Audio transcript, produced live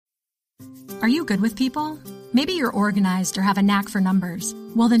Are you good with people? Maybe you're organized or have a knack for numbers.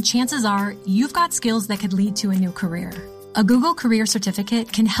 Well, then chances are you've got skills that could lead to a new career. A Google Career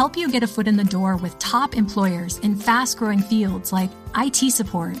Certificate can help you get a foot in the door with top employers in fast-growing fields like IT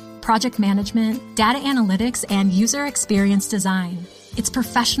support, project management, data analytics, and user experience design. It's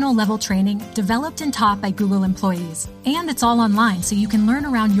professional-level training developed and taught by Google employees. And it's all online so you can learn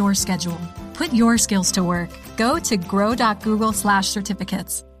around your schedule. Put your skills to work. Go to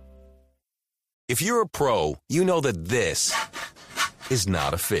grow.google/certificates. If you're a pro, you know that this is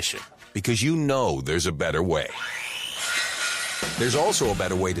not efficient because you know there's a better way. There's also a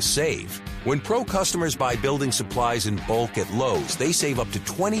better way to save. When pro customers buy building supplies in bulk at Lowe's, they save up to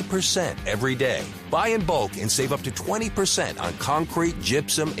 20% every day. Buy in bulk and save up to 20% on concrete,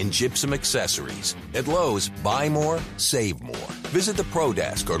 gypsum, and gypsum accessories. At Lowe's, buy more, save more. Visit the Pro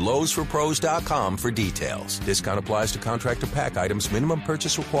Desk or Lowe'sForPros.com for details. Discount applies to contractor pack items. Minimum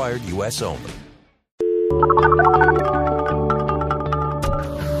purchase required. U.S. only.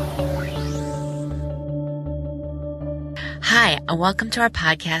 Hi, and welcome to our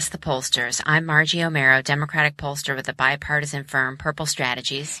podcast, The Pollsters. I'm Margie Omero, Democratic pollster with the bipartisan firm Purple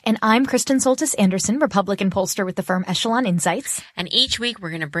Strategies. And I'm Kristen Soltis Anderson, Republican pollster with the firm Echelon Insights. And each week we're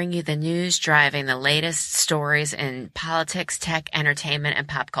going to bring you the news driving the latest stories in politics, tech, entertainment, and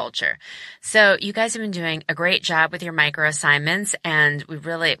pop culture. So you guys have been doing a great job with your micro assignments, and we've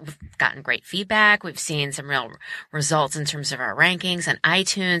gotten great feedback. We've seen some real results in terms of our rankings on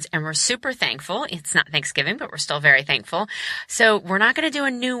iTunes, and we're super thankful. It's not Thanksgiving, but we're still very thankful. So we're not going to do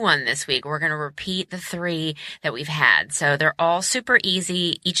a new one this week. We're going to repeat the 3 that we've had. So they're all super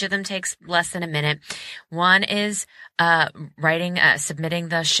easy. Each of them takes less than a minute. One is submitting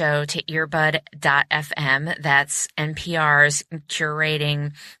the show to earbud.fm. That's NPR's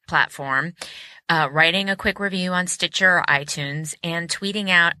curating platform. Writing a quick review on Stitcher or iTunes, and tweeting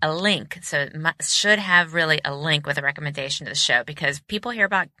out a link. So it should have really a link with a recommendation to the show, because people hear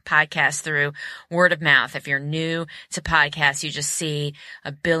about podcasts through word of mouth. If you're new to podcasts, you just see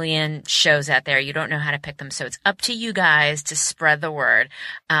a billion shows out there. You don't know how to pick them. So it's up to you guys to spread the word.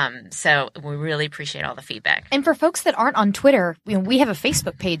 So we really appreciate all the feedback. And for folks that aren't on Twitter, we have a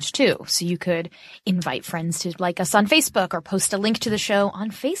Facebook page too. So you could invite friends to like us on Facebook or post a link to the show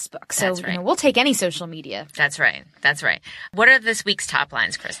on Facebook. So That's right. We'll take any social media. That's right. That's right. What are this week's top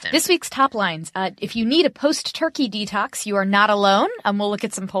lines, Kristen? This week's top lines. If you need a post-turkey detox, you are not alone. We'll look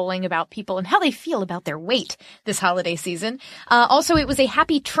at some polling about people and how they feel about their weight this holiday season. Also, it was a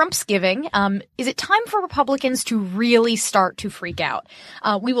happy Trumpsgiving. Is it time for Republicans to really start to freak out?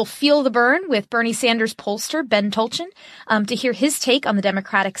 We will feel the burn with Bernie Sanders pollster Ben Tolchin to hear his take on the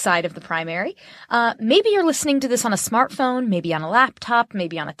Democratic side of the primary. Maybe you're listening to this on a smartphone, maybe on a laptop,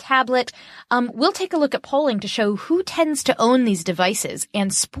 maybe on a tablet. We'll take a look at polling to show who tends to own these devices.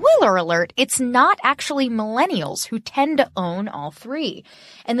 And spoiler alert, it's not actually millennials who tend to own all 3.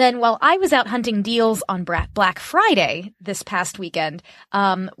 And then while I was out hunting deals on Black Friday this past weekend,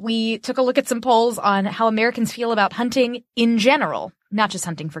 we took a look at some polls on how Americans feel about hunting in general, not just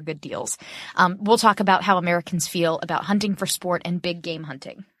hunting for good deals. We'll talk about how Americans feel about hunting for sport and big game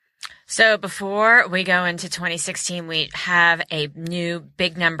hunting. So before we go into 2016, we have a new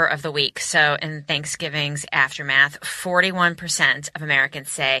big number of the week. So in Thanksgiving's aftermath, 41% of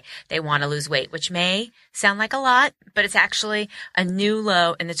Americans say they want to lose weight, which may sound like a lot, but it's actually a new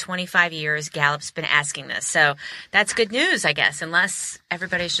low in the 25 years Gallup's been asking this. So that's good news, I guess, unless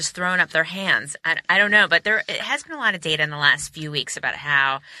everybody's just throwing up their hands. I don't know, but it has been a lot of data in the last few weeks about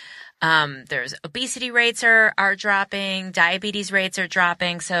how there's obesity rates are dropping, diabetes rates are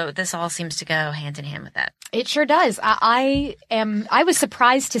dropping. So this all seems to go hand in hand with that. It sure does. I was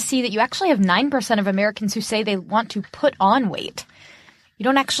surprised to see that you actually have 9% of Americans who say they want to put on weight. You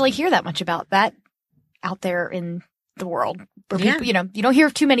don't actually hear that much about that out there in the world. Where people, you don't hear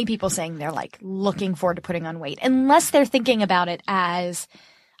too many people saying they're like looking forward to putting on weight, unless they're thinking about it as,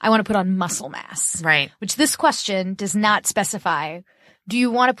 I want to put on muscle mass. Right. Which this question does not specify. Do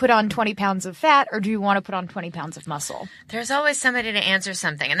you want to put on 20 pounds of fat, or do you want to put on 20 pounds of muscle? There's always somebody to answer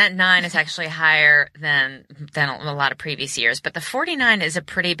something. And that 9 is actually higher than a lot of previous years. But the 49 is a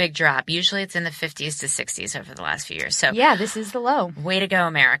pretty big drop. Usually it's in the 50s to 60s over the last few years. So yeah, this is the low. Way to go,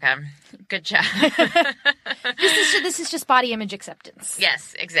 America. Good job. This is just body image acceptance.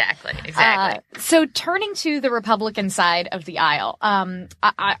 Yes, exactly. So turning to the Republican side of the aisle,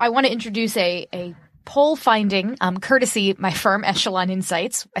 I want to introduce a poll finding, courtesy my firm Echelon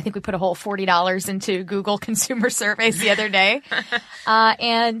Insights. I think we put a whole $40 into Google consumer surveys the other day.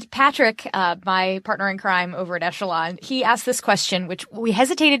 And Patrick, my partner in crime over at Echelon, he asked this question, which we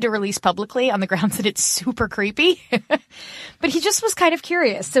hesitated to release publicly on the grounds that it's super creepy. But he just was kind of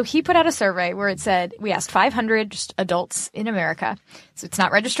curious. So he put out a survey where it said, we asked 500 just adults in America. So it's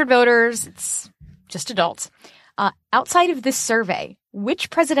not registered voters. It's just adults. Outside of this survey, which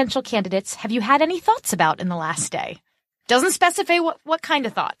presidential candidates have you had any thoughts about in the last day? Doesn't specify what kind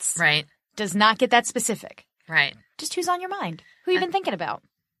of thoughts. Right. Does not get that specific. Right. Just who's on your mind? Who you been thinking about?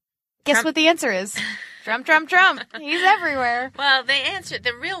 Guess what the answer is? Trump, Trump, Trump. He's everywhere. Well,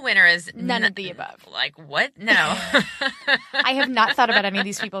 the real winner is none of the above. Like, what? No. I have not thought about any of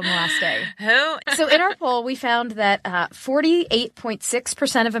these people in the last day. Who? So in our poll, we found that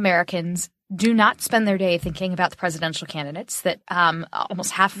 48.6% of Americans do not spend their day thinking about the presidential candidates, that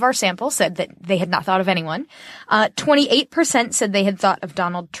almost half of our sample said that they had not thought of anyone. 28% said they had thought of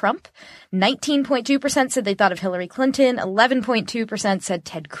Donald Trump. 19.2% said they thought of Hillary Clinton. 11.2% said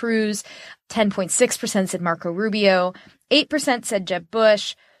Ted Cruz. 10.6% said Marco Rubio. 8% said Jeb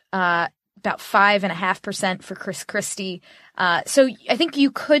Bush. About 5.5% for Chris Christie. So I think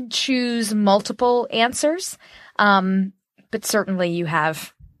you could choose multiple answers. But certainly you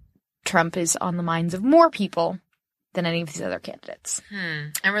have Trump is on the minds of more people than any of these other candidates.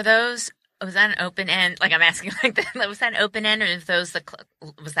 And was that an open end? Like, I'm asking like that. Was that an open end, or was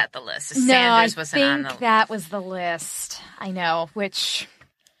that the list? Sanders wasn't on the list. That was the list. I know, which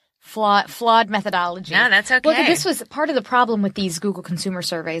flawed methodology. No, that's okay. Well, this was part of the problem with these Google consumer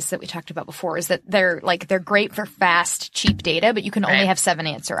surveys that we talked about before, is that they're great for fast, cheap data, but you can only have 7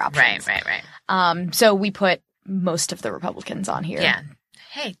 answer options. Right. So we put most of the Republicans on here. Yeah.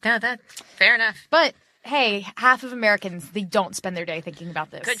 Hey, no, that's fair enough. But hey, half of Americans, they don't spend their day thinking about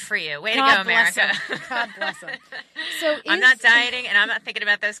this. Good for you. Way to go, America. God bless them. So I'm not dieting, and I'm not thinking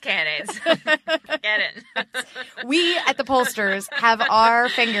about those candidates. Get it. We at the Pollsters have our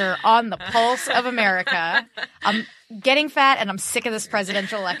finger on the pulse of America. I'm getting fat, and I'm sick of this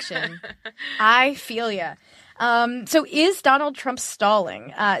presidential election. I feel ya. So is Donald Trump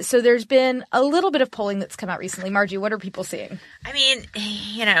stalling? So there's been a little bit of polling that's come out recently. Margie, what are people seeing? I mean,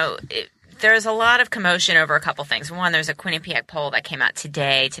 there's a lot of commotion over a couple things. One, there's a Quinnipiac poll that came out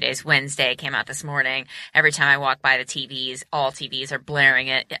today. Today's Wednesday, came out this morning. Every time I walk by the TVs, all TVs are blaring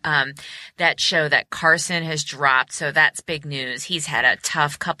it, that show that Carson has dropped. So that's big news. He's had a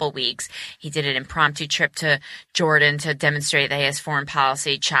tough couple weeks. He did an impromptu trip to Jordan to demonstrate that he has foreign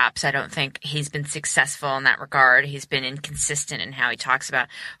policy chops. I don't think he's been successful in that regard. He's been inconsistent in how he talks about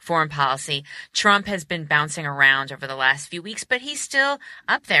foreign policy. Trump has been bouncing around over the last few weeks, but he's still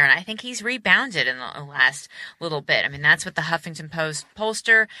up there, and I think he's rebounded in the last little bit. I mean, that's what the Huffington Post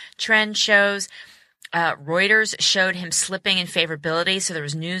pollster trend shows. Reuters showed him slipping in favorability, so there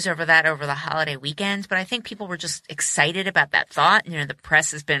was news over that over the holiday weekend. But I think people were just excited about that thought. The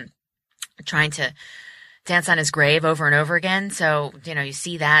press has been trying to dance on his grave over and over again. So, you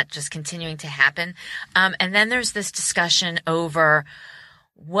see that just continuing to happen. And then there's this discussion over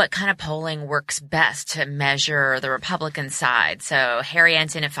what kind of polling works best to measure the Republican side. So Harry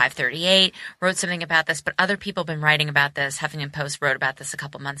Enton at 538 wrote something about this, but other people have been writing about this. Huffington Post wrote about this a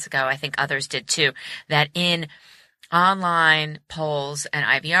couple months ago. I think others did too, that in online polls and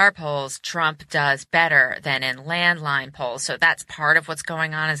IVR polls, Trump does better than in landline polls. So that's part of what's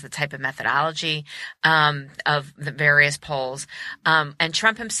going on, is the type of methodology of the various polls. And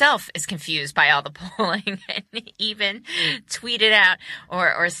Trump himself is confused by all the polling and even tweeted out,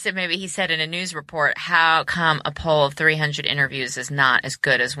 or maybe he said in a news report, how come a poll of 300 interviews is not as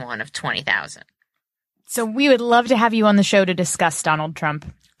good as one of 20,000? So we would love to have you on the show to discuss Donald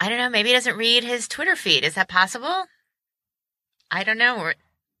Trump. I don't know. Maybe he doesn't read his Twitter feed. Is that possible? I don't know.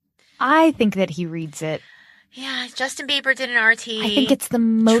 I think that he reads it. Yeah, Justin Bieber did an RT. I think it's the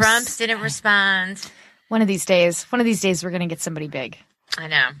most. Trump didn't respond. One of these days, we're going to get somebody big. I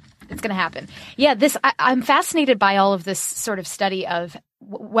know. It's going to happen. Yeah, I'm fascinated by all of this sort of study of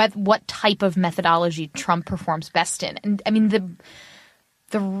what type of methodology Trump performs best in. And I mean,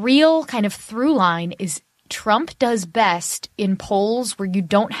 the real kind of through line is Trump does best in polls where you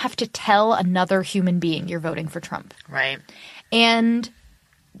don't have to tell another human being you're voting for Trump. Right. And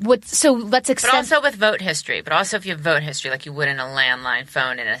let's extend. But also with vote history. But also if you have vote history like you would in a landline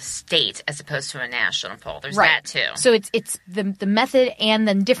phone in a state as opposed to a national poll. There's that too. So it's the method, and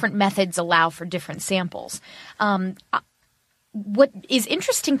then different methods allow for different samples. what is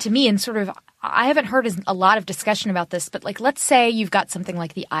interesting to me, and sort of, I haven't heard a lot of discussion about this, but like, let's say you've got something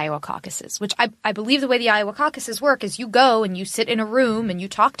like the Iowa caucuses, which I believe the way the Iowa caucuses work is you go and you sit in a room and you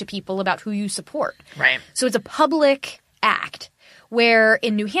talk to people about who you support. Right. So it's a public act, where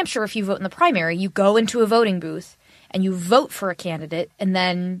in New Hampshire, if you vote in the primary, you go into a voting booth and you vote for a candidate, and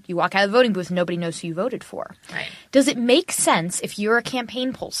then you walk out of the voting booth and nobody knows who you voted for. Right. Does it make sense, if you're a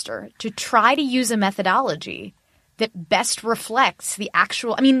campaign pollster, to try to use a methodology that best reflects the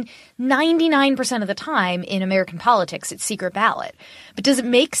actual – I mean, 99% of the time in American politics, it's secret ballot. But does it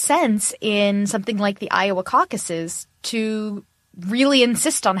make sense in something like the Iowa caucuses to really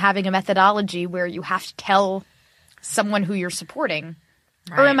insist on having a methodology where you have to tell someone who you're supporting?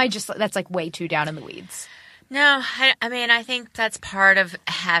 Right. Or am I just – that's like way too down in the weeds? No, I mean, I think that's part of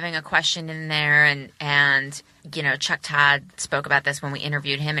having a question in there, and you know, Chuck Todd spoke about this when we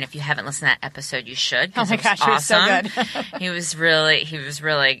interviewed him, and if you haven't listened to that episode, you should. Oh my gosh, awesome. He was so good. he was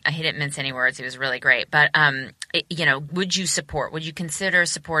really, he didn't mince any words. He was really great. But, you know, would you consider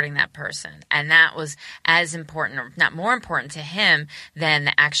supporting that person? And that was as important, or not more important to him than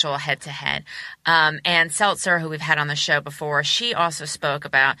the actual head-to-head. And Seltzer, who we've had on the show before, she also spoke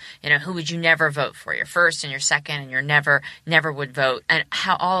about, you know, who would you never vote for, your first and your second, and your never would vote, and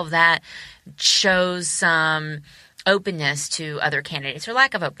how all of that shows some openness to other candidates, or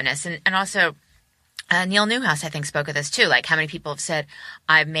lack of openness. And also Neil Newhouse, I think, spoke of this too, like how many people have said,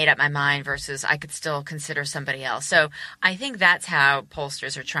 I've made up my mind versus I could still consider somebody else. So I think that's how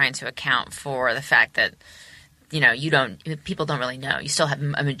pollsters are trying to account for the fact that, you know, people don't really know. You still have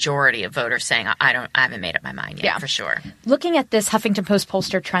a majority of voters saying, I haven't made up my mind yet, for sure. Looking at this Huffington Post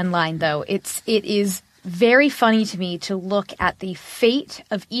pollster trend line, though, it is very funny to me to look at the fate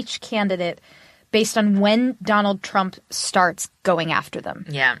of each candidate based on when Donald Trump starts going after them.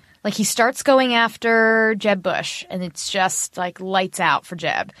 Yeah. Like, he starts going after Jeb Bush, and it's just like lights out for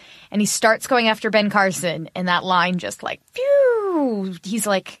Jeb. And he starts going after Ben Carson, and that line just like, phew. He's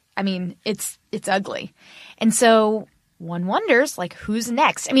like, I mean, it's ugly. And so one wonders, like, who's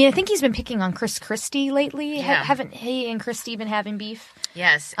next? I mean, I think he's been picking on Chris Christie lately. Yeah. Haven't he and Christie been having beef?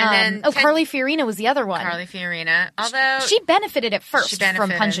 Yes. And then Carly Fiorina was the other one. Carly Fiorina. Although she benefited at first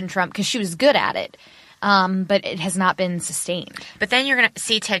from punching Trump because she was good at it. But it has not been sustained. But then you're going to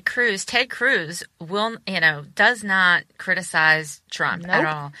see Ted Cruz. Ted Cruz does not criticize Trump at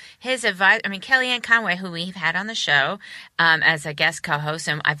all. His advice, I mean, Kellyanne Conway, who we've had on the show as a guest co-host,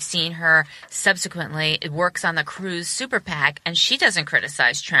 and I've seen her subsequently, works on the Cruz Super PAC, and she doesn't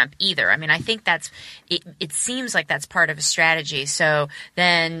criticize Trump either. I mean, I think it seems like that's part of a strategy. So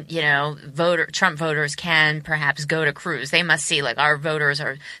then, you know, Trump voters can perhaps go to Cruz. They must see, like, our voters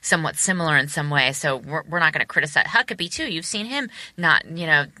are somewhat similar in some way. So we're not going to criticize Huckabee too. You've seen him not, you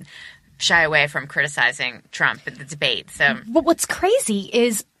know, shy away from criticizing Trump in the debate. So, but what's crazy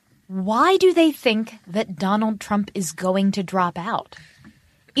is, why do they think that Donald Trump is going to drop out?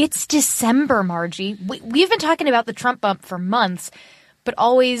 It's December, Margie. We've been talking about the Trump bump for months, but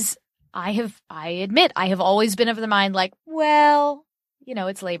always, I admit, I have always been of the mind like, well, you know,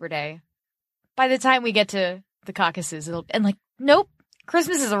 it's Labor Day. By the time we get to the caucuses, nope.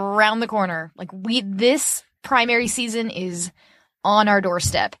 Christmas is around the corner. Like, this primary season is on our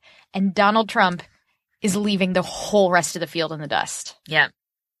doorstep, and Donald Trump is leaving the whole rest of the field in the dust. Yeah.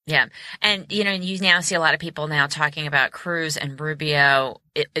 Yeah. And, you know, you now see a lot of people now talking about Cruz and Rubio.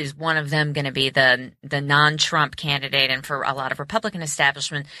 Is one of them going to be the non-Trump candidate? And for a lot of Republican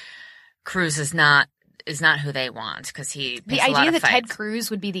establishment, Cruz is not who they want, because the idea that Ted Cruz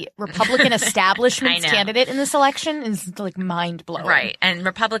would be the Republican establishment's candidate in this election is like mind blowing. Right. And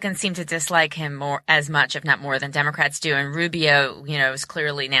Republicans seem to dislike him as much, if not more, than Democrats do. And Rubio, you know, is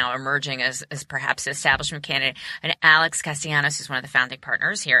clearly now emerging as perhaps the establishment candidate. And Alex Castellanos, who's one of the founding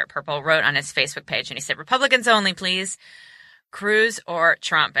partners here at Purple, wrote on his Facebook page, and he said, Republicans only, please. Cruz or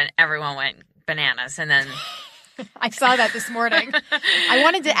Trump. And everyone went bananas. And then I saw that this morning. I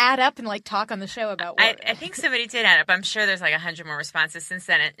wanted to add up and like talk on the show about what. I think somebody did add up. I'm sure there's like 100 more responses since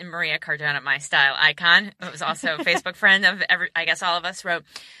then. And Maria Cardona, my style icon, who was also a Facebook friend of I guess all of us, wrote,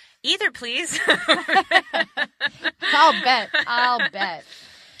 either please. I'll bet.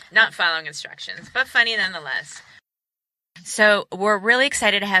 Not following instructions, but funny nonetheless. So we're really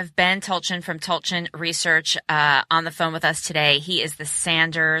excited to have Ben Tolchin from Tolchin Research on the phone with us today. He is the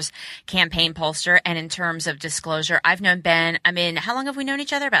Sanders campaign pollster. And in terms of disclosure, I've known Ben, I mean, how long have we known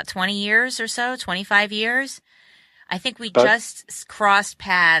each other? About 20 years or so? 25 years? I think we just crossed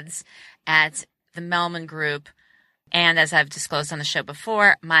paths at the Melman Group. And as I've disclosed on the show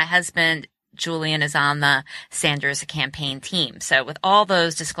before, my husband, Julian, is on the Sanders campaign team. So with all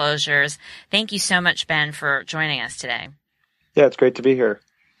those disclosures, thank you so much, Ben, for joining us today. Yeah, it's great to be here.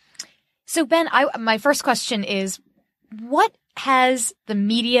 So, Ben, my first question is, what has the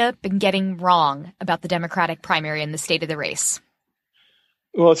media been getting wrong about the Democratic primary and the state of the race?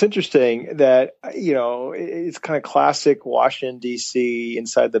 Well, it's interesting that, it's kind of classic Washington, D.C.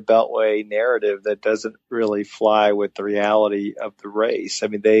 inside the Beltway narrative that doesn't really fly with the reality of the race. I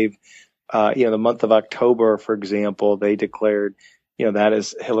mean, they've, the month of October, for example, they declared, that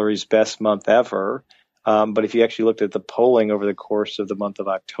is Hillary's best month ever. But if you actually looked at the polling over the course of the month of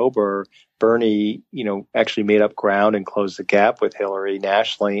October, Bernie, actually made up ground and closed the gap with Hillary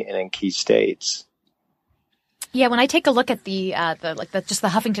nationally and in key states. Yeah, when I take a look at the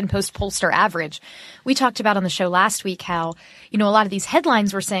Huffington Post pollster average, we talked about on the show last week how, a lot of these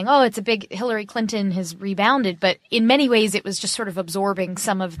headlines were saying, oh, it's a big Hillary Clinton has rebounded. But in many ways, it was just sort of absorbing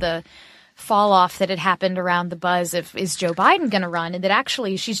some of the fall off that had happened around the buzz of, is Joe Biden going to run? And that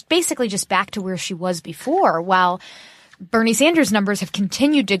actually she's basically just back to where she was before, while Bernie Sanders' numbers have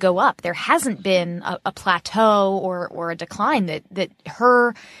continued to go up. There hasn't been a plateau or a decline. That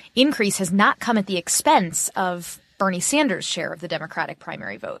her increase has not come at the expense of Bernie Sanders' share of the Democratic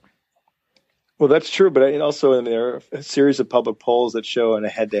primary vote. Well, that's true, but also there are a series of public polls that show in a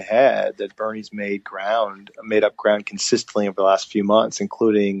head-to-head that Bernie's made up ground consistently over the last few months,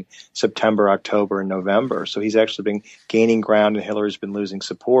 including September, October, and November. So he's actually been gaining ground, and Hillary's been losing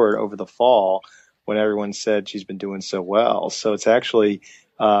support over the fall, when everyone said she's been doing so well. So it's actually,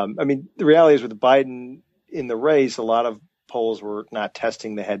 the reality is with Biden in the race, a lot of polls were not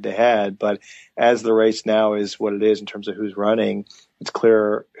testing the head-to-head. But as the race now is what it is in terms of who's running, it's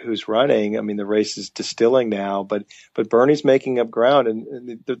clear who's running. I mean, the race is distilling now, but Bernie's making up ground.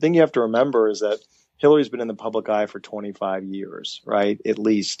 And the thing you have to remember is that Hillary's been in the public eye for 25 years, right, at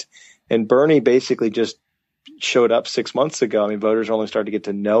least. And Bernie basically just showed up 6 months ago. I mean, voters only started to get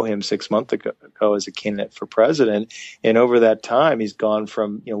to know him 6 months ago as a candidate for president. And over that time, he's gone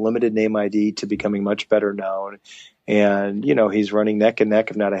from, limited name ID to becoming much better known. And, he's running neck and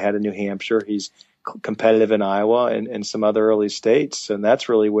neck, if not ahead of New Hampshire. He's competitive in Iowa and some other early states. And that's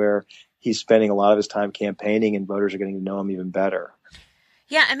really where he's spending a lot of his time campaigning, and voters are getting to know him even better.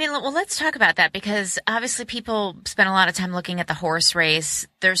 Yeah, well, let's talk about that, because obviously people spend a lot of time looking at the horse race.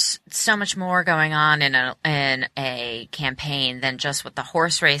 There's so much more going on in a campaign than just what the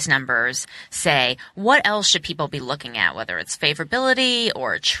horse race numbers say. What else should people be looking at, whether it's favorability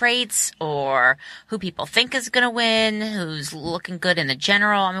or traits or who people think is going to win, who's looking good in the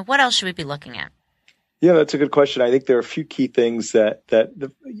general? I mean, what else should we be looking at? Yeah, that's a good question. I think there are a few key things that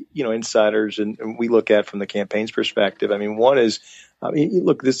the insiders and we look at from the campaign's perspective. I mean, one is,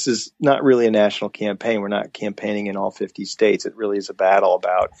 look, this is not really a national campaign. We're not campaigning in all 50 states. It really is a battle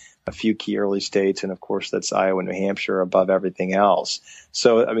about a few key early states, and of course that's Iowa and New Hampshire above everything else.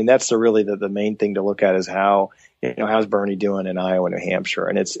 So, I mean, that's really the main thing to look at is how's Bernie doing in Iowa and New Hampshire,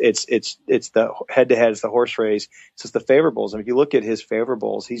 and it's the head-to-head, it's the horse race, it's just the favorables. And if you look at his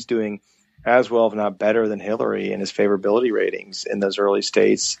favorables, he's doing as well, if not better, than Hillary in his favorability ratings in those early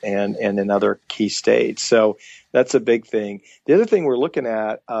states and in other key states. So that's a big thing. The other thing we're looking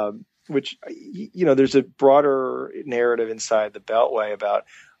at, which, there's a broader narrative inside the Beltway about,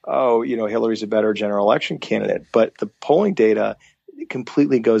 Hillary's a better general election candidate. But the polling data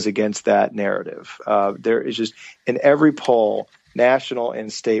completely goes against that narrative. There is just, in every poll, national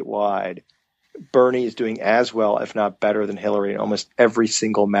and statewide, Bernie is doing as well, if not better, than Hillary in almost every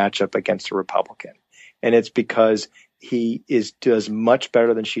single matchup against a Republican. And it's because he does much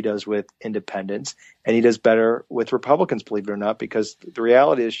better than she does with independents, and he does better with Republicans, believe it or not, because the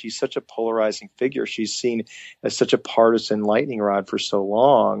reality is she's such a polarizing figure. She's seen as such a partisan lightning rod for so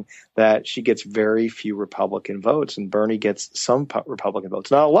long that she gets very few Republican votes, and Bernie gets some Republican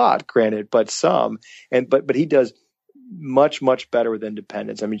votes. Not a lot, granted, but some. But he does much, much better with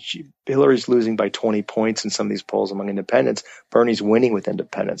independents. I mean, Hillary's losing by 20 points in some of these polls among independents. Bernie's winning with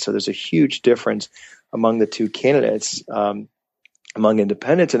independents. So there's a huge difference among the two candidates, among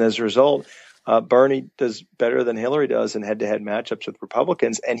independents. And as a result, Bernie does better than Hillary does in head-to-head matchups with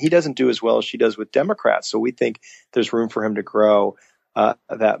Republicans, and he doesn't do as well as she does with Democrats. So we think there's room for him to grow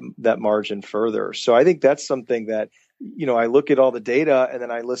that margin further. So I think that's something that, I look at all the data and then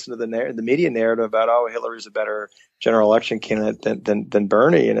I listen to the media narrative about, oh, Hillary's a better general election candidate than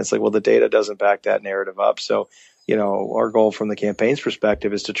Bernie. And it's like, well, the data doesn't back that narrative up. So, our goal from the campaign's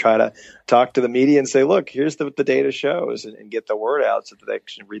perspective is to try to talk to the media and say, look, here's what the data shows, and get the word out so that they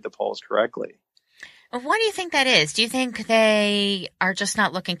can read the polls correctly. Why do you think that is? Do you think they are just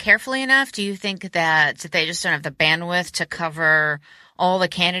not looking carefully enough? Do you think that they just don't have the bandwidth to cover all the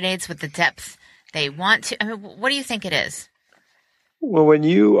candidates with the depth they want to? I mean, what do you think it is? Well, when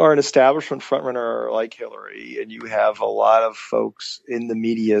you are an establishment frontrunner like Hillary, and you have a lot of folks in the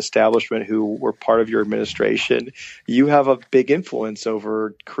media establishment who were part of your administration, you have a big influence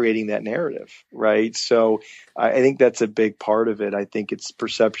over creating that narrative, right? So I think that's a big part of it. I think it's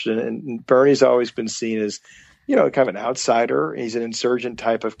perception. And Bernie's always been seen as, kind of an outsider. He's an insurgent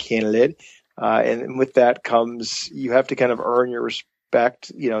type of candidate. And with that comes, you have to kind of earn your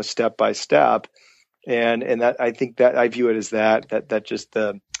respect, step by step. And that, I think that I view it as that just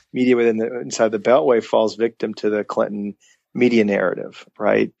the media inside the Beltway falls victim to the Clinton media narrative,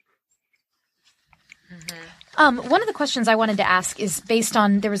 right? One of the questions I wanted to ask is based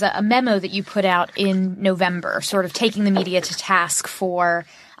on, there was a memo that you put out in November, sort of taking the media to task for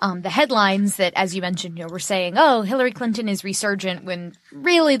the headlines that, as you mentioned, were saying, oh, Hillary Clinton is resurgent, when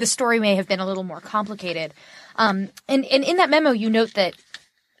really the story may have been a little more complicated. And in that memo, you note that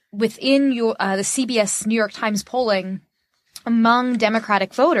within the CBS New York Times polling, among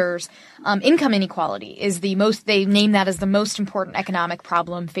Democratic voters, income inequality is they name that as the most important economic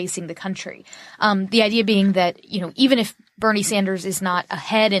problem facing the country. The idea being that, even if Bernie Sanders is not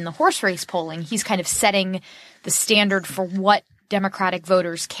ahead in the horse race polling, he's kind of setting the standard for what Democratic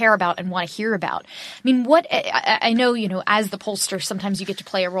voters care about and want to hear about. I mean, I know, as the pollster, sometimes you get to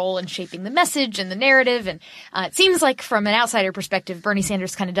play a role in shaping the message and the narrative. And it seems like from an outsider perspective, Bernie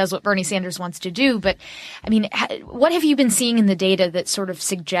Sanders kind of does what Bernie Sanders wants to do. But I mean, what have you been seeing in the data that sort of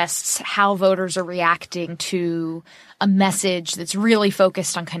suggests how voters are reacting to a message that's really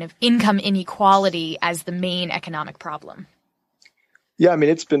focused on kind of income inequality as the main economic problem? Yeah, I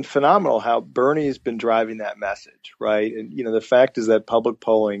mean, it's been phenomenal how Bernie has been driving that message, right? And, the fact is that public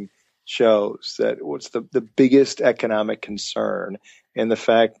polling shows that what's the biggest economic concern, and the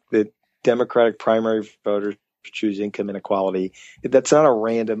fact that Democratic primary voters choose income inequality, that's not a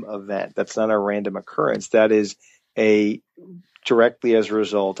random event. That's not a random occurrence. That is directly as a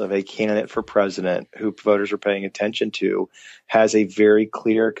result of a candidate for president who voters are paying attention to, has a very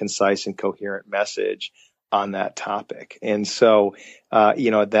clear, concise, and coherent message on that topic. And so,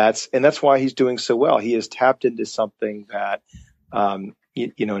 that's why he's doing so well. He has tapped into something that, an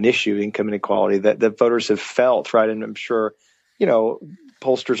issue, income inequality, that voters have felt, right? And I'm sure,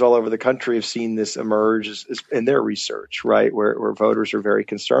 pollsters all over the country have seen this emerge in their research, right? Where voters are very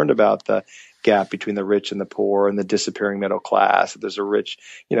concerned about the gap between the rich and the poor and the disappearing middle class. There's a rich,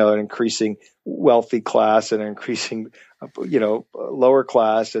 an increasing wealthy class and an increasing, lower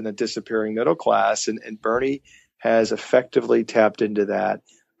class and a disappearing middle class. And Bernie has effectively tapped into that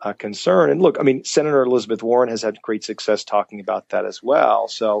concern. And look, I mean, Senator Elizabeth Warren has had great success talking about that as well.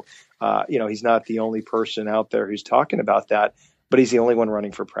 So, he's not the only person out there who's talking about that, but he's the only one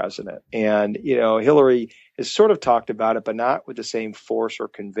running for president. And, Hillary has sort of talked about it, but not with the same force or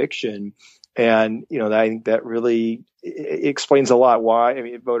conviction. And, I think that really explains a lot why. I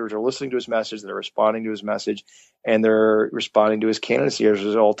mean, voters are listening to his message, they're responding to his message, and they're responding to his candidacy as a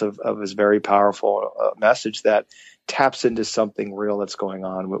result of his very powerful message that taps into something real that's going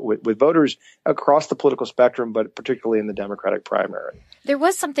on with voters across the political spectrum, but particularly in the Democratic primary. There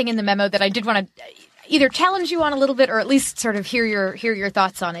was something in the memo that I did want to either challenge you on a little bit or at least sort of hear your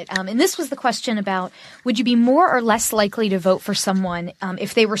thoughts on it. And this was the question about, would you be more or less likely to vote for someone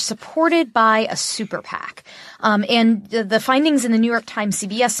if they were supported by a super PAC? And the findings in the New York Times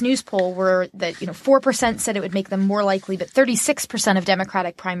CBS News poll were that, 4% said it would make them more likely, but 36% of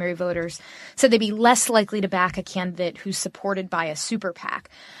Democratic primary voters said they'd be less likely to back a candidate who's supported by a super PAC.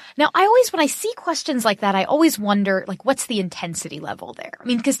 Now, when I see questions like that, I always wonder, what's the intensity level there? I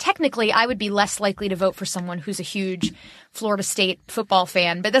mean, because technically I would be less likely to vote for someone who's a huge Florida State football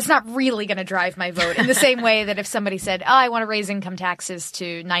fan, but that's not really going to drive my vote in the same way that if somebody said, I want to raise income taxes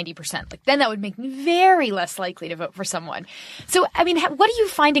to 90%, then that would make me very less likely to vote for someone. So, I mean, what are you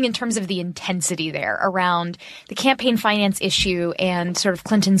finding in terms of the intensity there around the campaign finance issue and sort of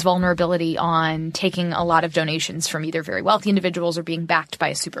Clinton's vulnerability on taking a lot of donations from either very wealthy individuals or being backed by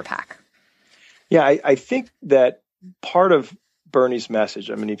a super PAC? Yeah, I think that part of Bernie's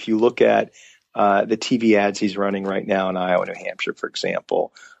message, I mean, if you look at the TV ads he's running right now in Iowa, New Hampshire, for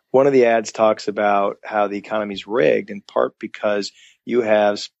example, one of the ads talks about how the economy's rigged, in part because you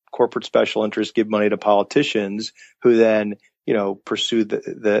have corporate special interests give money to politicians who then, pursue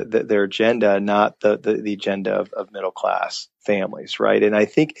their agenda, not the agenda of middle class families, right? And I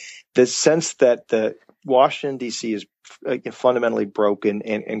think the sense that the Washington, D.C. is fundamentally broken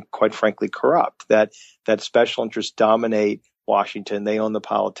and quite frankly corrupt, that special interests dominate Washington, they own the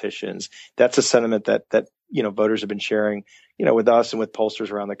politicians. That's a sentiment that voters have been sharing, with us and with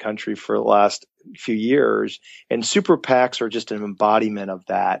pollsters around the country for the last few years. And super PACs are just an embodiment of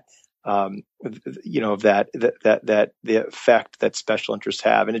that of that the effect that special interests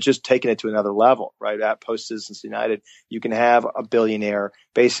have. And it's just taken it to another level, right? At Post Citizens United, you can have a billionaire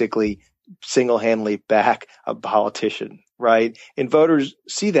basically single-handedly back a politician, right? And voters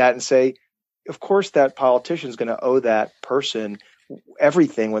see that and say, of course, that politician is going to owe that person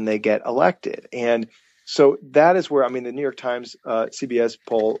everything when they get elected. And so that is where, the New York Times CBS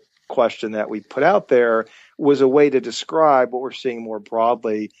poll question that we put out there was a way to describe what we're seeing more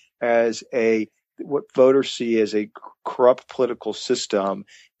broadly as what voters see as a corrupt political system.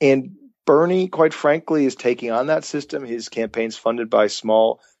 And Bernie, quite frankly, is taking on that system. His campaign's funded by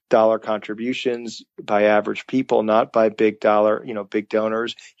small dollar contributions by average people, not by big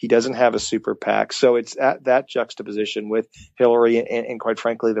donors. He doesn't have a super PAC. So it's at that juxtaposition with Hillary and quite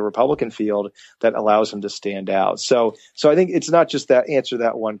frankly, the Republican field that allows him to stand out. So I think it's not just that answer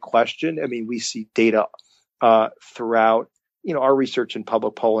that one question. We see data throughout, our research in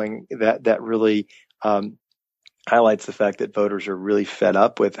public polling that really highlights the fact that voters are really fed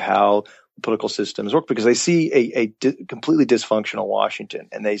up with how political systems work because they see a completely dysfunctional Washington,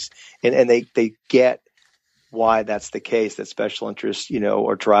 and they get why that's the case, that special interests,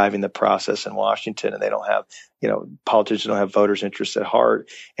 are driving the process in Washington, and they don't have, politicians don't have voters' interests at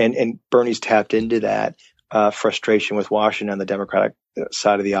heart. And Bernie's tapped into that frustration with Washington on the Democratic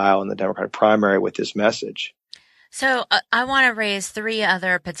side of the aisle in the Democratic primary with this message. So I want to raise three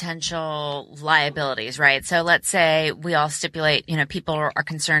other potential liabilities, right? So let's say we all stipulate, people are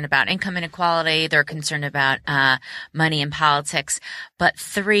concerned about income inequality. They're concerned about money in politics, but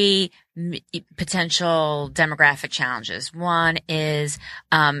three potential demographic challenges. One is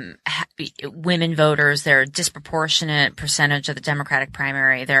women voters. They're a disproportionate percentage of the Democratic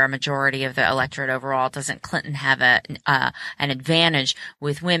primary. They're a majority of the electorate overall. Doesn't Clinton have an advantage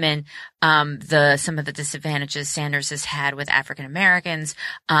with women? Some of the disadvantages Sanders has had with African Americans,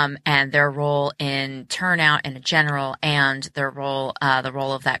 and their role in turnout in general, and the role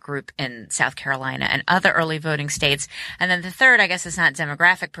of that group in South Carolina and other early voting states. And then the third, I guess, is not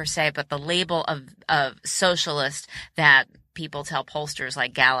demographic per se, but the label of socialist that people tell pollsters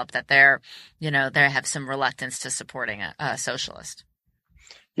like Gallup that they have some reluctance to supporting a socialist.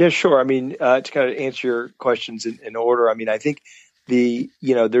 Yeah, sure. To kind of answer your questions in order, I think the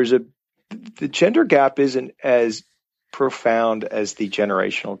gender gap isn't as profound as the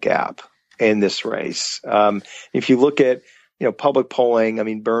generational gap in this race. If you look at public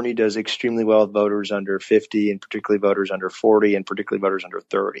polling, Bernie does extremely well with voters under 50 and particularly voters under 40 and particularly voters under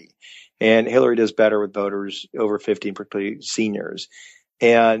 30. And Hillary does better with voters over 50 and particularly seniors.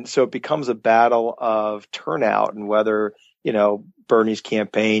 And so it becomes a battle of turnout and whether, Bernie's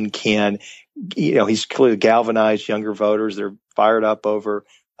campaign can, he's clearly galvanized younger voters. They're fired up over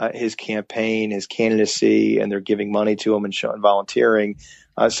his campaign, his candidacy, and they're giving money to him and volunteering.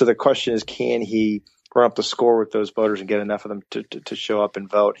 So the question is, can he run up the score with those voters and get enough of them to show up and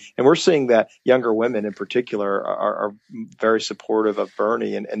vote? And we're seeing that younger women in particular are very supportive of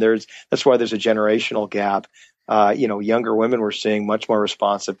Bernie. And that's why there's a generational gap. Younger women we're seeing much more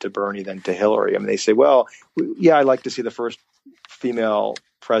responsive to Bernie than to Hillary. They say, well, yeah, I'd like to see the first female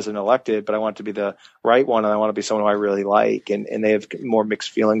president elected, but I want it to be the right one, and I want to be someone who I really like. And they have more mixed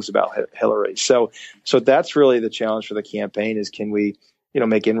feelings about Hillary. So that's really the challenge for the campaign is, can we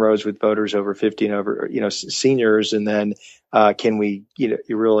make inroads with voters over 50 and over, seniors, and then can we,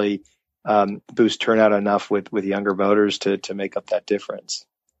 really boost turnout enough with younger voters to make up that difference.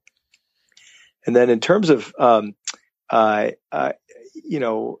 And then in terms of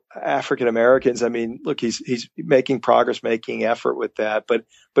African Americans, look, he's making progress, making effort with that, but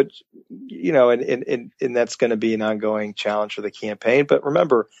and that's going to be an ongoing challenge for the campaign. But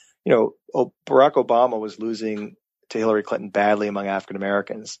remember, Barack Obama was losing to Hillary Clinton badly among African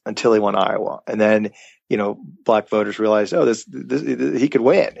Americans until he won Iowa, and then black voters realized, this he could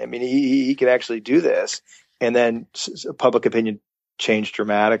win. He could actually do this, and then public opinion changed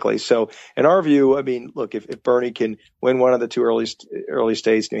dramatically. So in our view, look, if Bernie can win one of the two early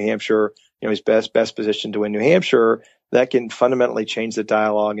states, New Hampshire, he's best positioned to win New Hampshire, that can fundamentally change the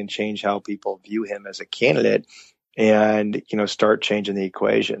dialogue and change how people view him as a candidate and, start changing the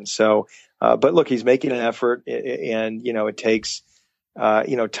equation. So, but look, he's making an effort and, it takes,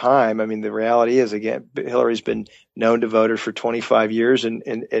 time. The reality is, again, Hillary's been known to voters for 25 years and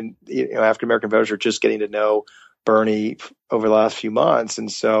African American voters are just getting to know Bernie over the last few months.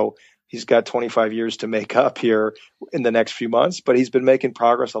 And so he's got 25 years to make up here in the next few months, but he's been making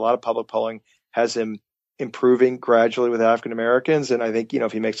progress. A lot of public polling has him improving gradually with African Americans. And I think,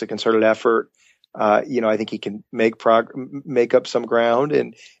 if he makes a concerted effort, I think he can make up some ground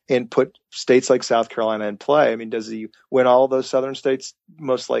and put states like South Carolina in play. I mean, does he win all of those southern states?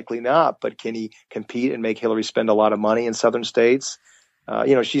 Most likely not. But can he compete and make Hillary spend a lot of money in southern states?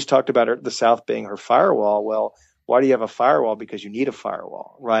 She's talked about the South being her firewall. Well, why do you have a firewall? Because you need a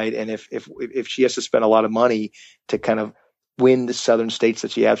firewall, right? And if she has to spend a lot of money to kind of win the southern states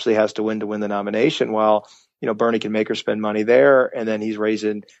that she absolutely has to win the nomination, well, Bernie can make her spend money there, and then he's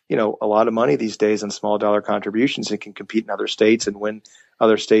raising, a lot of money these days on small dollar contributions and can compete in other states and win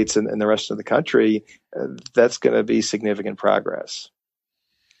other states and the rest of the country. That's going to be significant progress.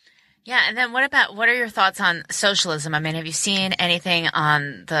 Yeah, and then what are your thoughts on socialism? I mean, have you seen anything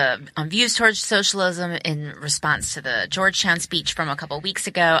on views towards socialism in response to the Georgetown speech from a couple of weeks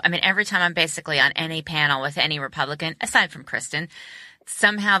ago? I mean, every time I'm basically on any panel with any Republican, aside from Kristen,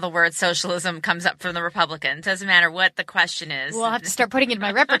 somehow the word socialism comes up from the Republican. Doesn't matter what the question is. Well, I'll have to start putting it in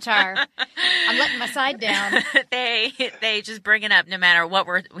my repertoire. I'm letting my side down. They just bring it up no matter what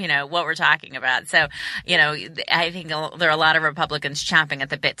we're talking about. So, I think there are a lot of Republicans chomping at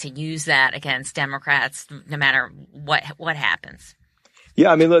the bit to use that against Democrats no matter what happens.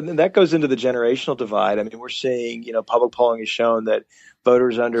 Yeah, I mean, that goes into the generational divide. I mean, we're seeing, public polling has shown that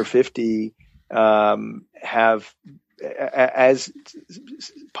voters under 50 have as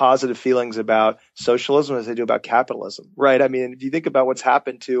positive feelings about socialism as they do about capitalism, right? I mean, if you think about what's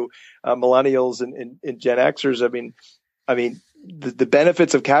happened to millennials and Gen Xers, I mean, the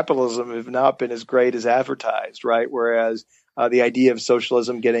benefits of capitalism have not been as great as advertised, right? Whereas the idea of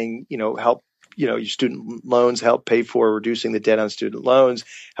socialism getting, help, your student loans help pay for reducing the debt on student loans,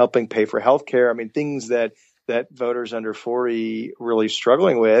 helping pay for healthcare. I mean, things that voters under 40 really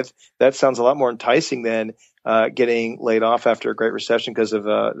struggling with, that sounds a lot more enticing than getting laid off after a great recession because of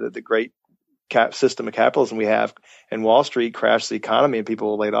the great system of capitalism we have, and Wall Street crashed the economy and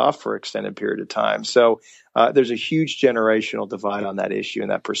people were laid off for an extended period of time. So there's a huge generational divide on that issue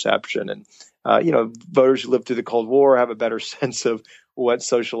and that perception. And, voters who lived through the Cold War have a better sense of what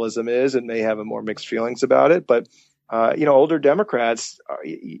socialism is and may have a more mixed feelings about it. But older Democrats,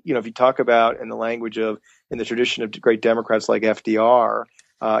 if you talk about in the tradition of great Democrats like FDR,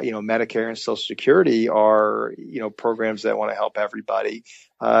 Medicare and Social Security are, programs that want to help everybody.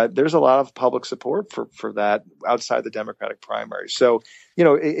 There's a lot of public support for that outside the Democratic primary. So,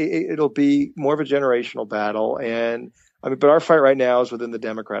 it'll be more of a generational battle. And but our fight right now is within the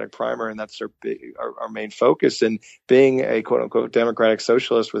Democratic primary, and that's our main focus. And being a quote unquote Democratic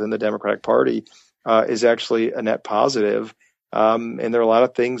socialist within the Democratic Party is actually a net positive. And there are a lot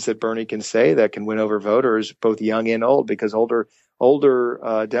of things that Bernie can say that can win over voters, both young and old, because older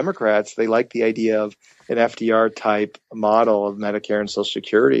Democrats, they like the idea of an FDR type model of Medicare and Social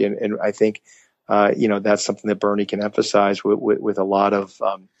Security. And I think, that's something that Bernie can emphasize with a lot of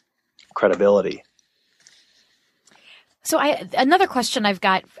credibility. So another question I've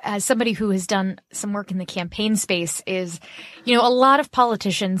got as somebody who has done some work in the campaign space is, a lot of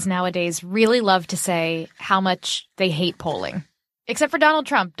politicians nowadays really love to say how much they hate polling. Except for Donald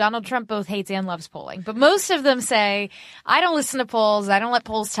Trump. Donald Trump both hates and loves polling. But most of them say, I don't listen to polls. I don't let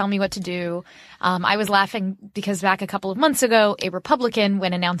polls tell me what to do. I was laughing because back a couple of months ago, a Republican,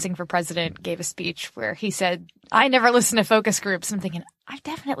 when announcing for president, gave a speech where he said, I never listen to focus groups. I'm thinking, I've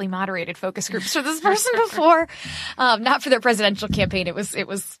definitely moderated focus groups for this person before. Not for their presidential campaign. It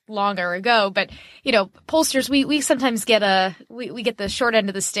was longer ago. But, pollsters, we sometimes get we get the short end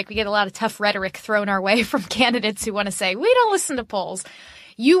of the stick. We get a lot of tough rhetoric thrown our way from candidates who want to say, we don't listen to polls.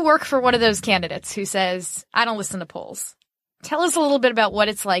 You work for one of those candidates who says, I don't listen to polls. Tell us a little bit about what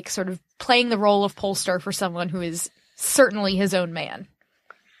it's like sort of playing the role of pollster for someone who is certainly his own man.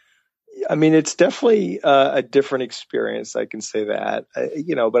 I mean, it's definitely a different experience. I can say that,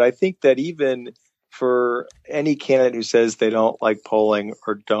 but I think that even for any candidate who says they don't like polling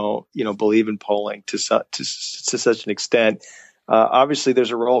or don't, believe in polling to such an extent, obviously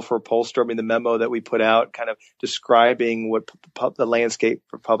there's a role for a pollster. I mean, the memo that we put out kind of describing what the landscape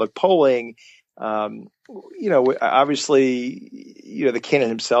for public polling, obviously, the candidate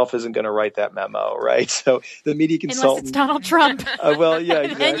himself isn't going to write that memo, right? So the media consultant, unless it's Donald Trump. Well, yeah,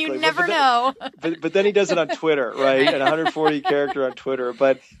 exactly. And you never know. But then he does it on Twitter, right? And 140 character on Twitter.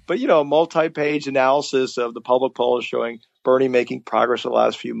 But a multi-page analysis of the public polls showing Bernie making progress in the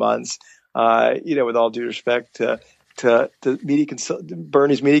last few months. With all due respect to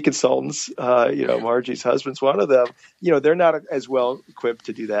Bernie's media consultants, Margie's husband's one of them, they're not as well equipped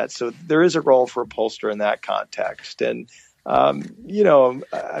to do that. So there is a role for a pollster in that context. And, I'm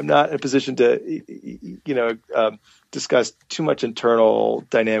not in a position to, discuss too much internal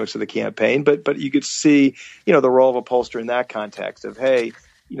dynamics of the campaign, but you could see, the role of a pollster in that context of, hey,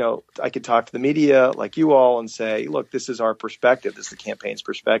 I could talk to the media like you all and say, look, this is our perspective. This is the campaign's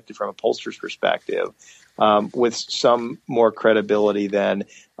perspective from a pollster's perspective, with some more credibility than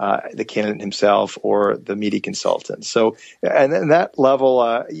the candidate himself or the media consultant. So, and then that level,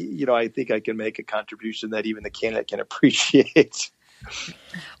 I think I can make a contribution that even the candidate can appreciate.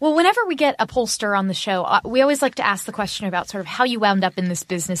 Well, whenever we get a pollster on the show, we always like to ask the question about sort of how you wound up in this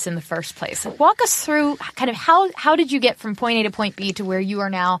business in the first place. Walk us through kind of how did you get from point A to point B to where you are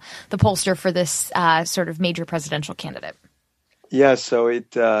now the pollster for this sort of major presidential candidate? Yeah, so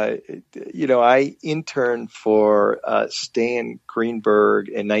I interned for Stan Greenberg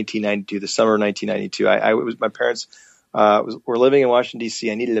in 1992, the summer of 1992. My parents were living in Washington,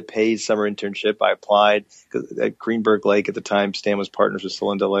 D.C. I needed a paid summer internship. I applied at Greenberg Lake at the time. Stan was partners with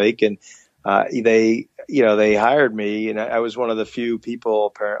Celinda Lake, and they hired me. And I was one of the few people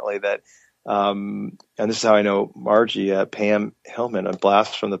apparently that, and this is how I know Margie, Pam Hillman, a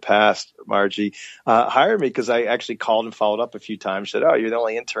blast from the past. Margie hired me because I actually called and followed up a few times. Said, "Oh, you're the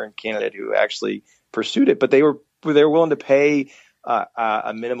only intern candidate who actually pursued it." But they were willing to pay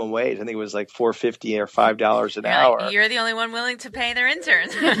a minimum wage. I think it was like $4.50 or $5 an hour. You're the only one willing to pay their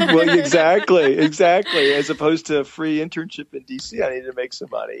interns. Well, exactly. As opposed to a free internship in DC, I needed to make some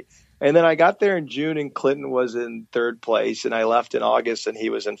money. And then I got there in June, and Clinton was in third place, and I left in August, and he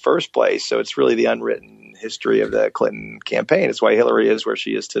was in first place. So it's really the unwritten history of the Clinton campaign. It's why Hillary is where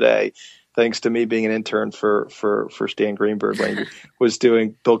she is today, thanks to me being an intern for Stan Greenberg when he was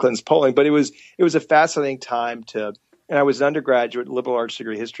doing Bill Clinton's polling. But it was a fascinating time and I was an undergraduate liberal arts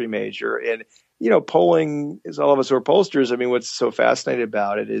degree history major. And, polling, as all of us who are pollsters, I mean, what's so fascinating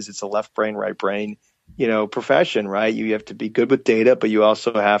about it is it's a left brain, right brain, profession, right? You have to be good with data, but you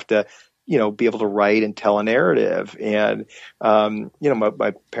also have to, be able to write and tell a narrative. And,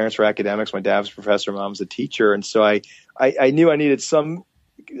 my parents were academics. My dad was a professor. Mom was a teacher. And so I knew I needed some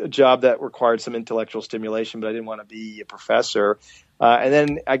job that required some intellectual stimulation, but I didn't want to be a professor. And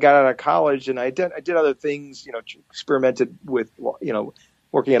then I got out of college and I did other things, experimented with,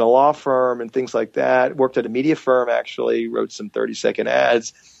 working at a law firm and things like that. Worked at a media firm, actually, wrote some 30-second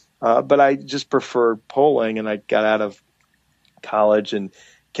ads. But I just preferred polling, and I got out of college and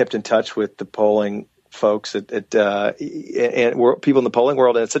kept in touch with the polling folks and people in the polling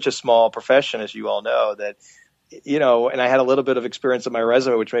world. And it's such a small profession, as you all know, that, and I had a little bit of experience on my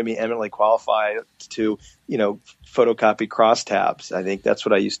resume, which made me eminently qualified to, photocopy crosstabs. I think that's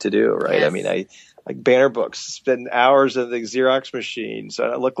what I used to do, right? Yes. I mean, I like banner books, spend hours at the Xerox machine.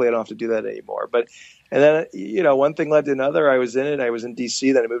 So luckily I don't have to do that anymore. But, and then, one thing led to another. I was in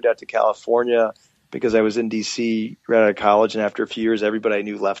DC, then I moved out to California because I was in DC right out of college. And after a few years, everybody I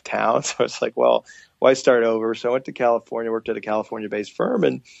knew left town. So it's like, well, why start over? So I went to California, worked at a California-based firm.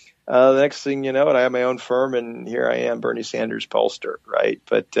 And the next thing you know, I have my own firm, and here I am, Bernie Sanders pollster, right?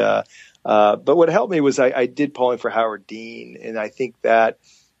 But what helped me was I did polling for Howard Dean. And I think that,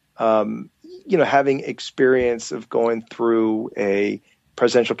 having experience of going through a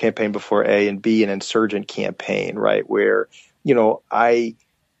presidential campaign before A and B, an insurgent campaign, right, where, I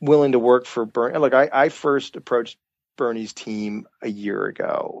willing to work for Bernie. Look, I first approached Bernie's team a year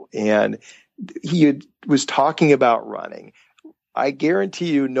ago, and he was talking about running. I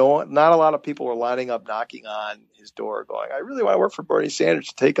guarantee you, not a lot of people were lining up, knocking on his door, going, "I really want to work for Bernie Sanders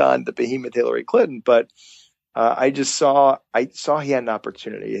to take on the behemoth Hillary Clinton." But I saw he had an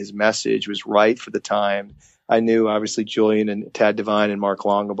opportunity. His message was right for the time. I knew obviously Julian and Tad Devine and Mark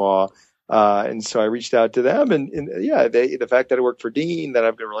Longabaugh, and so I reached out to them. And the fact that I worked for Dean, that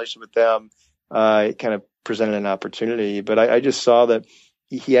I've got a relationship with them, kind of presented an opportunity. But I just saw that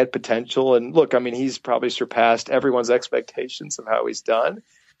he had potential. And look, I mean, he's probably surpassed everyone's expectations of how he's done.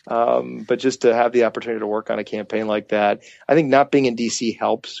 But just to have the opportunity to work on a campaign like that, I think not being in DC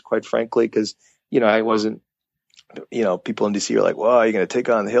helps, quite frankly, because, I wasn't, people in DC are like, well, you're going to take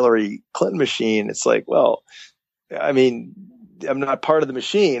on the Hillary Clinton machine. It's like, well, I mean, I'm not part of the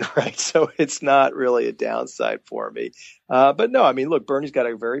machine, right? So it's not really a downside for me. But no, I mean, look, Bernie's got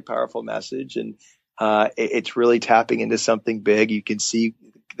a very powerful message, and it's really tapping into something big. You can see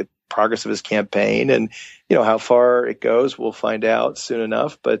the progress of his campaign, and how far it goes, we'll find out soon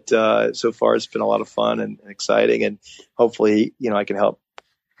enough. But so far, it's been a lot of fun and exciting, and hopefully, I can help,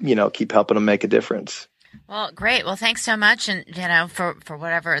 keep helping him make a difference. Well, great. Well, thanks so much. And, for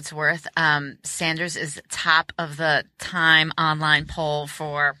whatever it's worth, Sanders is top of the Time online poll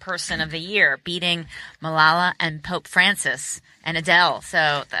for Person of the Year, beating Malala and Pope Francis and Adele.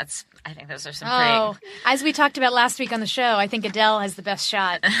 So that's I think those are some pretty. As we talked about last week on the show, I think Adele has the best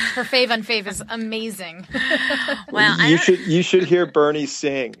shot. Her fave unfave is amazing. Well, you should hear Bernie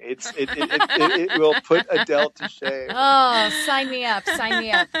sing. It will put Adele to shame. Oh, sign me up. Sign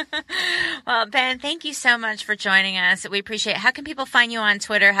me up. Well, Ben, thank you so much for joining us. We appreciate it. How can people find you on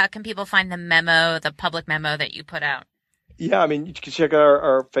Twitter? How can people find the public memo that you put out? Yeah, I mean, you can check out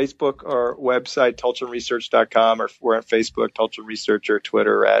our Facebook or website, tulchinresearch.com, or we're on Facebook, Tulchin Research, or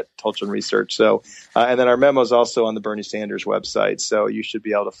Twitter at Tulchin Research. So, and then our memo is also on the Bernie Sanders website. So you should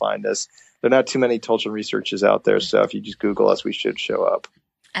be able to find us. There are not too many Tulchin Researches out there. So if you just Google us, we should show up.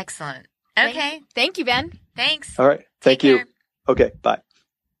 Excellent. Okay. Thank you, Ben. Thanks. All right. Thank you. Care. Okay. Bye.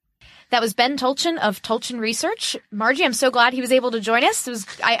 That was Ben Tulchin of Tulchin Research. Margie, I'm so glad he was able to join us.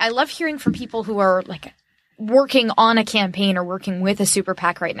 I love hearing from people who are like working on a campaign or working with a super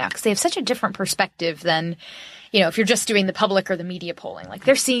PAC right now, because they have such a different perspective than, if you're just doing the public or the media polling. Like,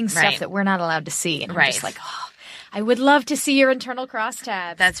 they're seeing stuff that we're not allowed to see. And I'm just like, I would love to see your internal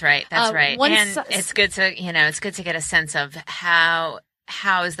crosstabs. That's right. That's right. And it's good to get a sense of how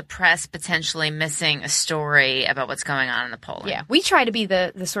is the press potentially missing a story about what's going on in the polling. Yeah. We try to be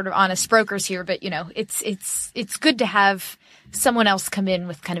the sort of honest brokers here, but it's good to have someone else come in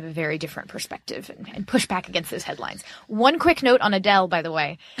with kind of a very different perspective and push back against those headlines. One quick note on Adele, by the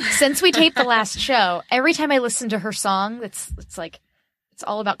way. Since we taped the last show, every time I listen to her song, it's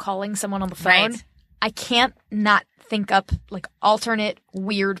all about calling someone on the phone. Right. I can't not think up like alternate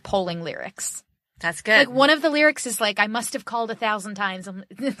weird polling lyrics. That's good. Like, one of the lyrics is like, I must have called 1,000 times.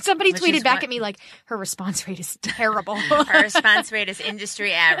 Somebody tweeted back at me like, her response rate is terrible. Her response rate is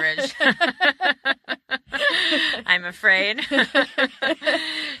industry average. I'm afraid.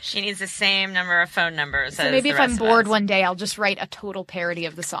 She needs the same number of phone numbers. So maybe if I'm bored one day, I'll just write a total parody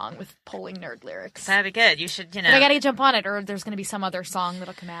of the song with polling nerd lyrics. That'd be good. You should, But I gotta jump on it, or there's gonna be some other song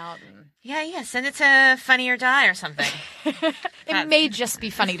that'll come out. Yeah. Send it to Funny or Die or something. It may just be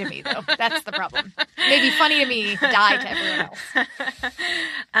funny to me, though. That's the problem. Maybe funny to me, die to everyone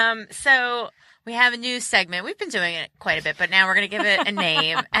else. So we have a new segment. We've been doing it quite a bit, but now we're going to give it a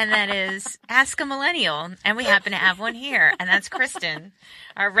name, and that is Ask a Millennial. And we happen to have one here, and that's Kristen,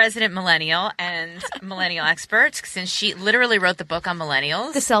 our resident millennial and millennial expert, since she literally wrote the book on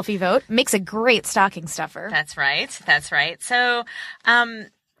millennials. The Selfie Vote makes a great stocking stuffer. That's right. So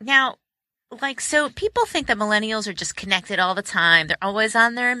now, so people think that millennials are just connected all the time. They're always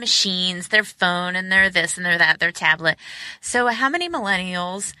on their machines, their phone, and their this and their that, their tablet. So how many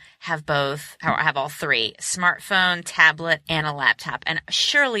millennials have both, or have all three, smartphone, tablet, and a laptop? And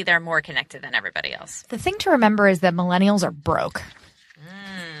surely they're more connected than everybody else. The thing to remember is that millennials are broke.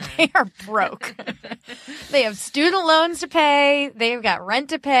 They are broke. They have student loans to pay. They've got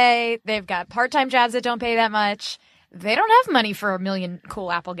rent to pay. They've got part-time jobs that don't pay that much. They don't have money for a million cool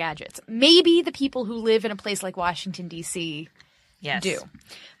Apple gadgets. Maybe the people who live in a place like Washington, D.C. do.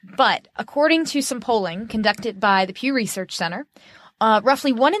 But according to some polling conducted by the Pew Research Center,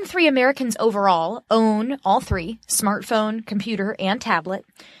 roughly 1 in 3 Americans overall own all three, smartphone, computer, and tablet.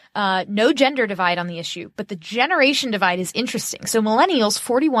 No gender divide on the issue, but the generation divide is interesting. So millennials,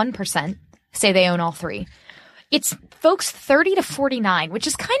 41%, say they own all three. It's folks 30 to 49, which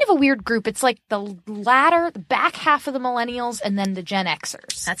is kind of a weird group. It's like the back half of the millennials, and then the Gen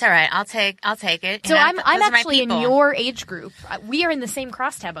Xers. That's all right. I'll take it. So I'm actually in your age group. We are in the same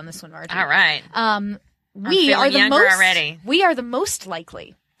crosstab on this one, Margie. All right. We are the most already. We are the most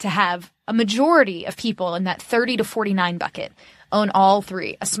likely to have a majority of people in that 30 to 49 bucket own all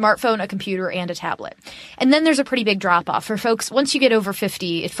three, a smartphone, a computer, and a tablet. And then there's a pretty big drop-off. For folks, once you get over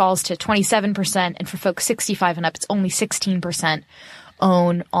 50, it falls to 27%, and for folks 65 and up, it's only 16%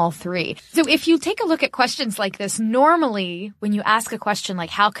 own all three. So if you take a look at questions like this, normally when you ask a question like,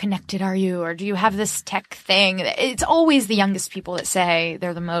 how connected are you, or do you have this tech thing, it's always the youngest people that say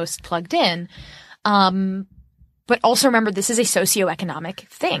they're the most plugged in. But also remember, this is a socioeconomic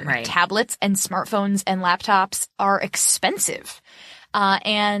thing. Right. Tablets and smartphones and laptops are expensive.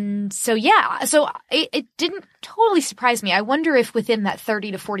 And so, it didn't totally surprise me. I wonder if within that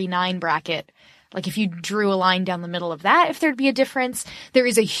 30 to 49 bracket, like if you drew a line down the middle of that, if there'd be a difference. There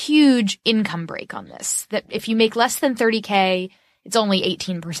is a huge income break on this, that if you make less than 30K, it's only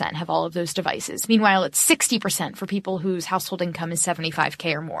 18% have all of those devices. Meanwhile, it's 60% for people whose household income is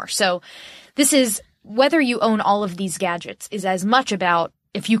 75K or more. So this is, whether you own all of these gadgets is as much about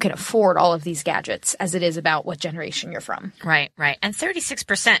if you can afford all of these gadgets as it is about what generation you're from. Right. And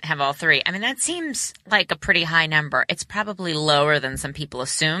 36% have all three. I mean, that seems like a pretty high number. It's probably lower than some people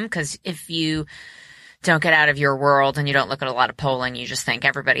assume, because if you don't get out of your world and you don't look at a lot of polling, you just think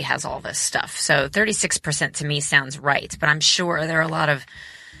everybody has all this stuff. So 36% to me sounds right, but I'm sure there are a lot of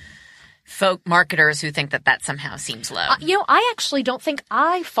folk marketers who think that somehow seems low. I actually don't think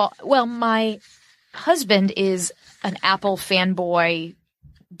I fall. Well, my husband is an Apple fanboy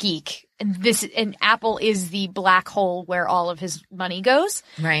geek, and Apple is the black hole where all of his money goes.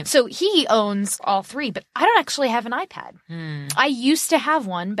 Right. So he owns all three, but I don't actually have an iPad. I used to have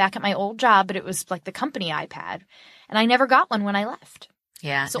one back at my old job, but it was like the company iPad, and I never got one when I left.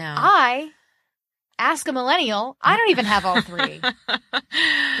 Yeah. So no. Ask a millennial. I don't even have all three.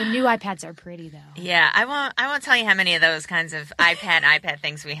 The new iPads are pretty, though. Yeah, I won't tell you how many of those kinds of iPad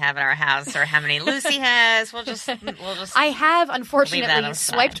things we have in our house, or how many Lucy has. We'll just. I have unfortunately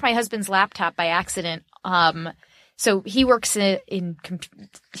swiped my husband's laptop by accident. So he works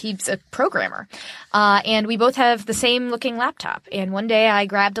he's a programmer. And we both have the same looking laptop. And one day I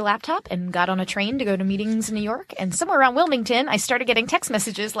grabbed a laptop and got on a train to go to meetings in New York. And somewhere around Wilmington, I started getting text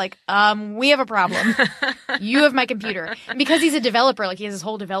messages like, we have a problem. You have my computer. And because he's a developer, like he has his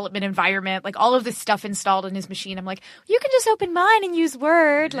whole development environment, like all of this stuff installed in his machine. I'm like, you can just open mine and use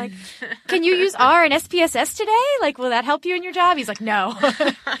Word. Like, can you use R and SPSS today? Like, will that help you in your job? He's like, no.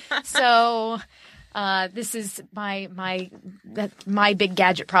 So... this is my big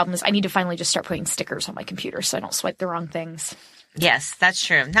gadget problem is I need to finally just start putting stickers on my computer so I don't swipe the wrong things. Yes, that's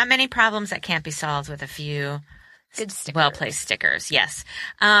true. Not many problems that can't be solved with a few good stickers. Well-placed stickers. Yes.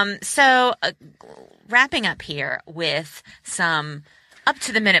 So wrapping up here with some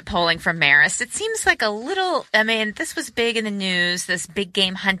up-to-the-minute polling from Marist. It seems like this was big in the news, this big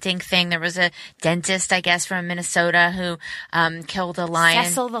game hunting thing. There was a dentist, I guess, from Minnesota who killed a lion.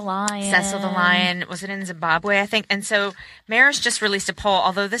 Cecil the lion. Was it in Zimbabwe, I think? And so Marist just released a poll,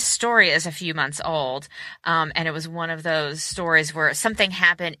 although this story is a few months old, and it was one of those stories where something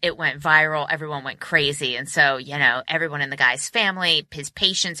happened, it went viral, everyone went crazy. And so, everyone in the guy's family, his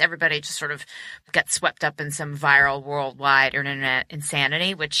patients, everybody just sort of got swept up in some viral worldwide internet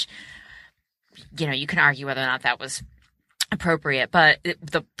insanity, which, you can argue whether or not that was appropriate. But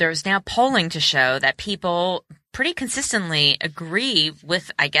there's now polling to show that people pretty consistently agree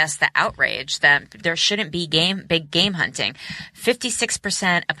with, I guess, the outrage that there shouldn't be big game hunting.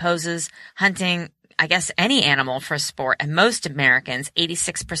 56% opposes hunting, I guess, any animal for sport, and most Americans,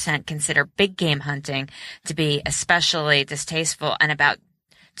 86%, consider big game hunting to be especially distasteful, and about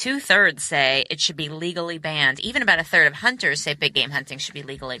 2/3 say it should be legally banned. Even about 1/3 of hunters say big game hunting should be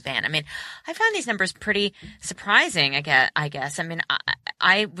legally banned. I mean, I found these numbers pretty surprising, I guess. I mean,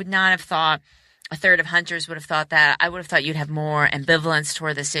 I would not have thought 1/3 of hunters would have thought that. I would have thought you'd have more ambivalence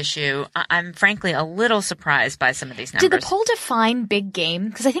toward this issue. I'm frankly a little surprised by some of these numbers. Did the poll define big game?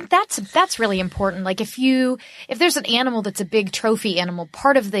 Because I think that's really important. Like if there's an animal that's a big trophy animal,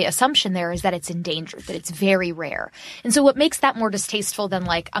 part of the assumption there is that it's endangered, that it's very rare. And so what makes that more distasteful than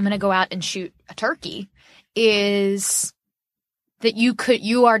like, I'm going to go out and shoot a turkey is that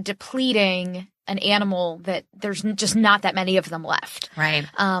you are depleting an animal that there's just not that many of them left. Right.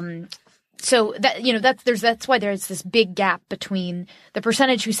 So that's why there's this big gap between the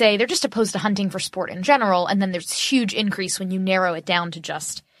percentage who say they're just opposed to hunting for sport in general, and then there's huge increase when you narrow it down to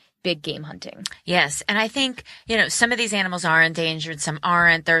just big game hunting. Yes. And I think, some of these animals are endangered, some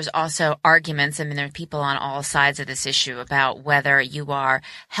aren't. There's also arguments. I mean, there are people on all sides of this issue about whether you are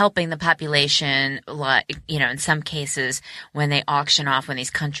helping the population, in some cases when these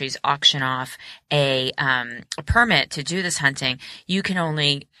countries auction off a permit to do this hunting, you can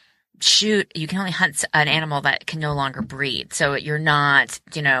only hunt an animal that can no longer breed. So you're not,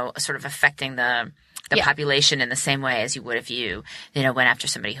 sort of affecting the population in the same way as you would if you went after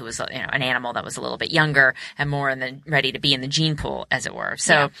somebody who was, an animal that was a little bit younger and more ready to be in the gene pool, as it were.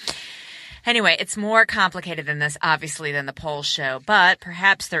 So anyway, it's more complicated than this, obviously, than the polls show, but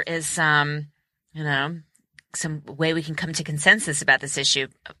perhaps there is some way we can come to consensus about this issue,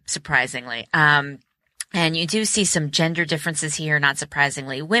 surprisingly. And you do see some gender differences here, not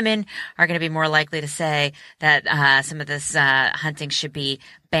surprisingly. Women are going to be more likely to say that some of this hunting should be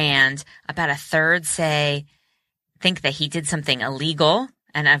banned. About 1/3 think that he did something illegal,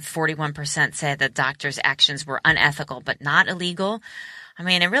 and 41% say that doctor's actions were unethical but not illegal. I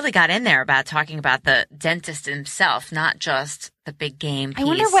mean, it really got in there about talking about the dentist himself, not just the big game piece. I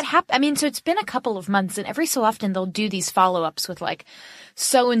wonder what happened. I mean, so it's been a couple of months, and every so often they'll do these follow-ups with like,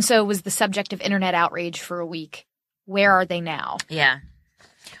 so-and-so was the subject of internet outrage for a week. Where are they now? Yeah.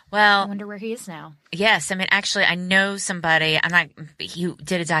 Well, I wonder where he is now. Yes. I mean, actually, I know somebody,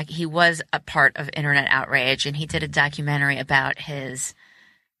 he was a part of internet outrage, and he did a documentary about his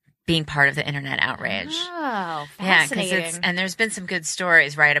being part of the internet outrage. Oh, Yeah, fascinating. and there's been some good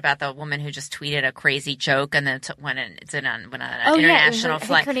stories, right, about the woman who just tweeted a crazy joke and then went on an international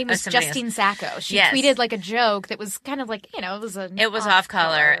flight. Her name was Justine Sacco. She Yes. tweeted like a joke that was kind of like, it was off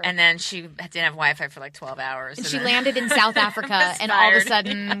color, and then she didn't have Wi-Fi for like 12 hours. And she landed in South Africa and all of a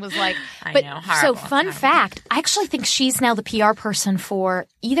sudden was like, horrible. So fun fact, I actually think she's now the PR person for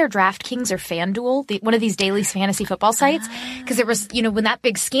either DraftKings or FanDuel, one of these daily fantasy football sites. Because there was, when that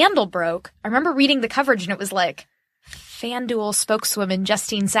big scandal broke, I remember reading the coverage and it was like, FanDuel spokeswoman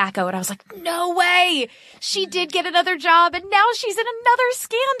Justine Sacco. And I was like, no way. She did get another job and now she's in another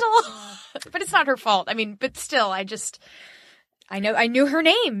scandal. But it's not her fault. I mean, but still, I knew her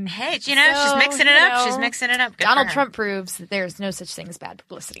name. Hey, she's mixing it up. She's mixing it up. Good Donald Trump proves that there's no such thing as bad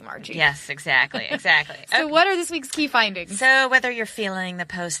publicity, Margie. Yes, exactly. So what are this week's key findings? So whether you're feeling the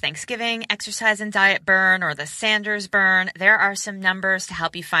post-Thanksgiving exercise and diet burn or the Sanders burn, there are some numbers to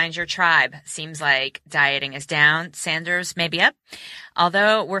help you find your tribe. Seems like dieting is down. Sanders may be up.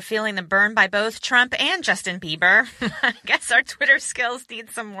 Although we're feeling the burn by both Trump and Justin Bieber, I guess our Twitter skills need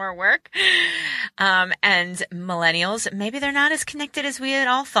some more work. And millennials, maybe they're not as connected as we had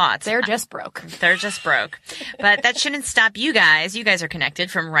all thought. They're just broke. But that shouldn't stop you guys. You guys are connected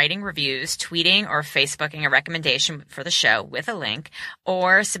from writing reviews, tweeting, or Facebooking a recommendation for the show with a link,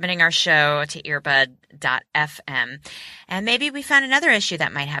 or submitting our show to earbud.fm. And maybe we found another issue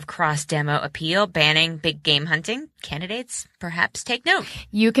that might have cross-demo appeal, banning big game hunting. Candidates, perhaps take note.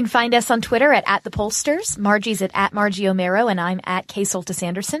 You can find us on Twitter at the Pollsters. Margie's at Margie O'Maro, and I'm at K. Soltis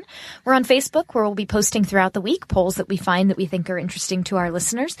Anderson. We're on Facebook, where we'll be posting throughout the week polls that we find that we think are interesting to our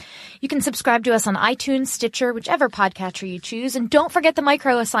listeners. You can subscribe to us on iTunes, Stitcher, whichever podcatcher you choose. And don't forget the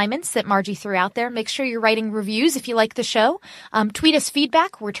micro assignments that Margie threw out there. Make sure you're writing reviews if you like the show. Tweet us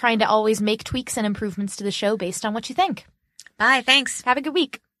feedback. We're trying to always make tweaks and improvements to the show based on what you think. Bye. Thanks. Have a good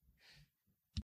week.